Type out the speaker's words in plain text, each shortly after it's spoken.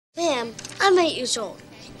am. I'm 8 years old.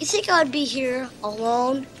 You think I would be here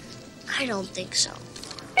alone? I don't think so.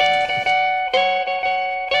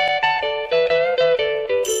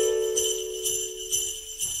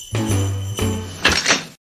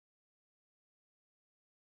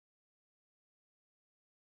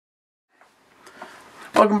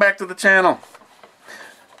 Welcome back to the channel.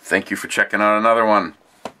 Thank you for checking out another one.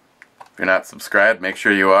 If you're not subscribed, make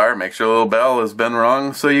sure you are. Make sure the little bell has been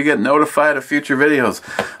rung so you get notified of future videos.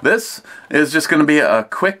 This is just going to be a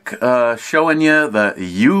quick showing you the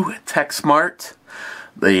Utech Smart,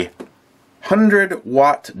 the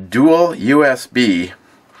 100-watt dual USB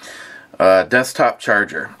desktop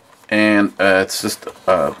charger. And it's just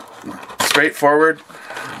straightforward.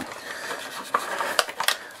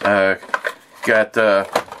 Got the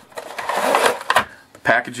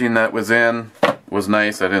packaging that was in was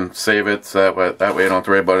nice. I didn't save it, so that way you don't have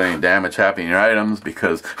to worry about any damage happening to your items,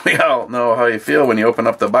 because we all know how you feel when you open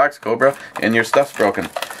up the box, Cobra, and your stuff's broken.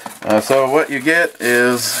 So what you get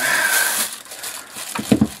is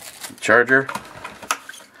charger,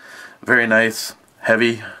 very nice,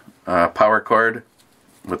 heavy power cord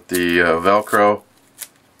with the Velcro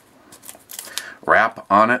wrap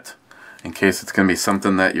on it, in case it's going to be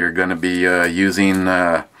something that you're going to be using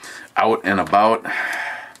out and about.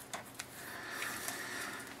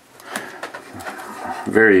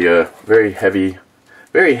 Very heavy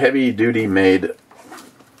duty made.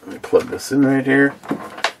 Let me plug this in right here.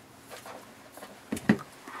 You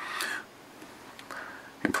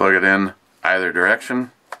can plug it in either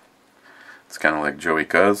direction. It's kind of like Joey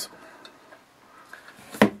Cuz.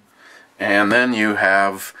 And then you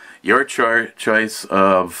have your choice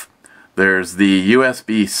of, there's the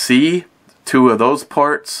USB-C, 2 of those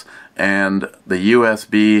ports, and the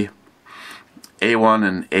USB A1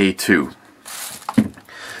 and A2.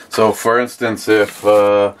 So for instance, if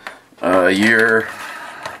you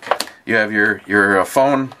have your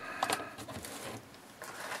phone,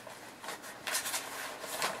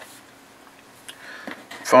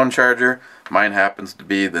 charger, mine happens to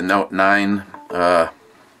be the Note 9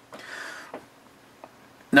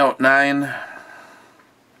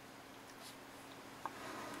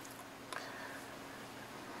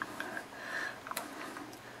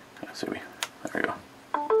 there we go.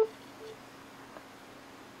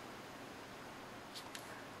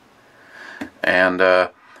 And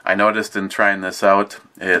I noticed in trying this out,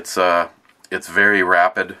 it's very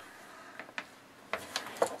rapid.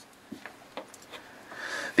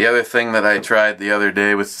 The other thing that I tried the other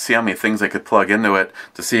day was to see how many things I could plug into it,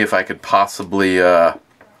 to see if I could possibly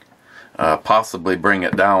bring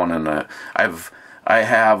it down. And I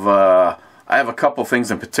have a couple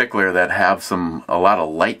things in particular that have a lot of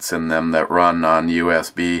lights in them that run on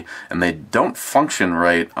USB, and they don't function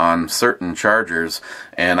right on certain chargers.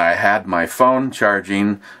 And I had my phone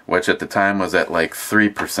charging, which at the time was at like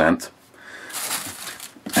 3%.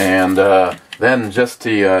 And then just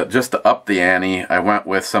to up the ante, I went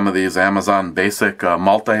with some of these Amazon Basic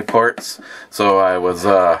multi-ports. So I was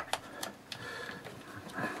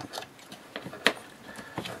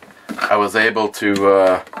able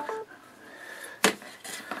to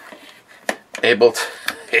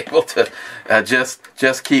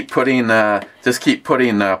just keep putting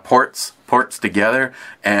ports together,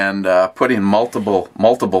 and putting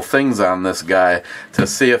multiple things on this guy to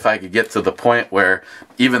see if I could get to the point where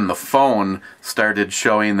even the phone started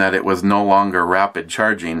showing that it was no longer rapid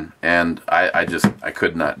charging, and I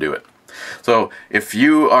could not do it. So if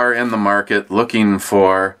you are in the market looking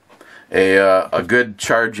for a good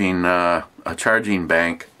charging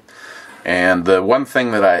bank, and the one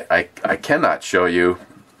thing that I cannot show you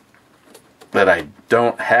that I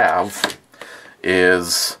don't have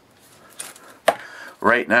is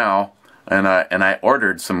right now, and I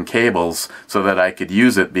ordered some cables so that I could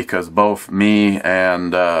use it, because both me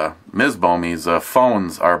and Ms. Bomey's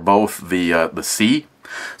phones are both the C.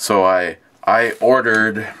 So I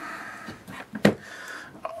ordered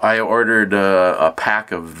a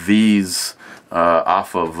pack of these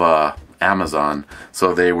off of Amazon,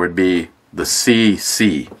 so they would be the C,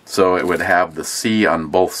 so it would have the C on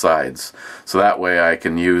both sides, so that way I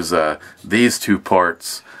can use these 2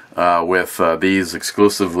 ports with these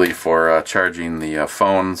exclusively for charging the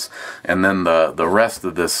phones, and then the rest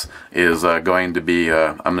of this is going to be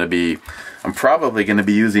I'm probably going to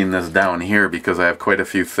be using this down here, because I have quite a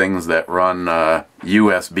few things that run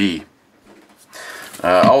USB.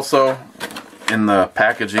 Also in the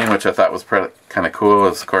packaging, which I thought was kind of cool,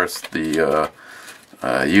 is of course the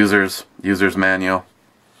user's manual,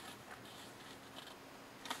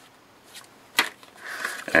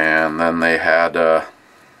 and then they had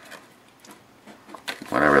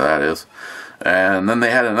whatever that is, And then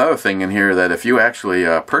they had another thing in here that if you actually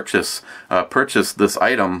purchase this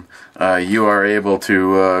item, you are able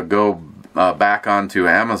to go back onto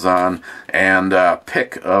Amazon and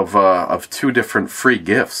pick of 2 different free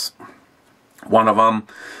gifts. One of them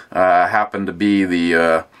happened to be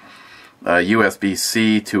the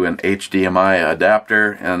USB-C to an HDMI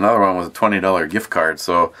adapter, and another one was a $20 gift card.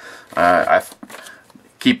 So I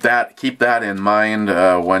keep that in mind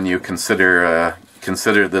when you consider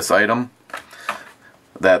this item.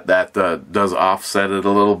 That does offset it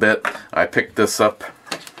a little bit. I picked this up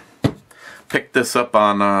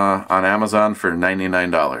on Amazon for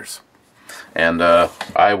 $99, and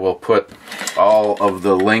I will put all of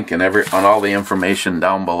the link and on all the information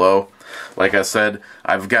down below. Like I said,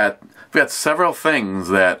 I've got several things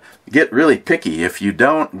that get really picky. If you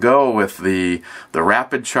don't go with the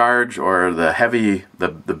rapid charge or the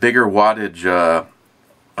bigger wattage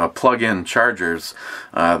plug-in chargers,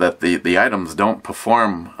 that the items don't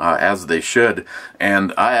perform as they should.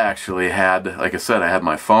 And I actually had, like I said, I had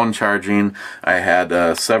my phone charging. I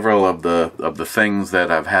had several of the things that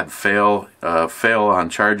I've had fail on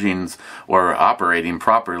chargings or operating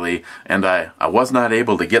properly, and I was not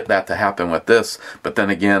able to get that to happen with this. But then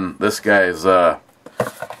again, this guy's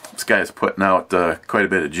putting out quite a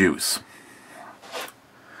bit of juice.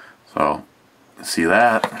 So see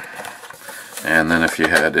that. And then if you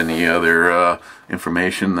had any other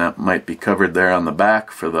information that might be covered there on the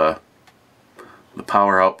back for the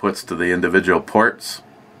power outputs to the individual ports.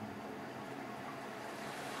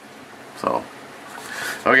 So,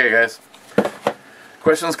 okay guys.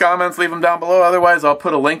 Questions, comments, leave them down below. Otherwise, I'll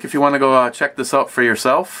put a link if you want to go check this out for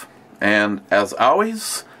yourself. And as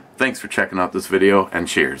always, thanks for checking out this video, and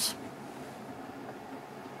cheers.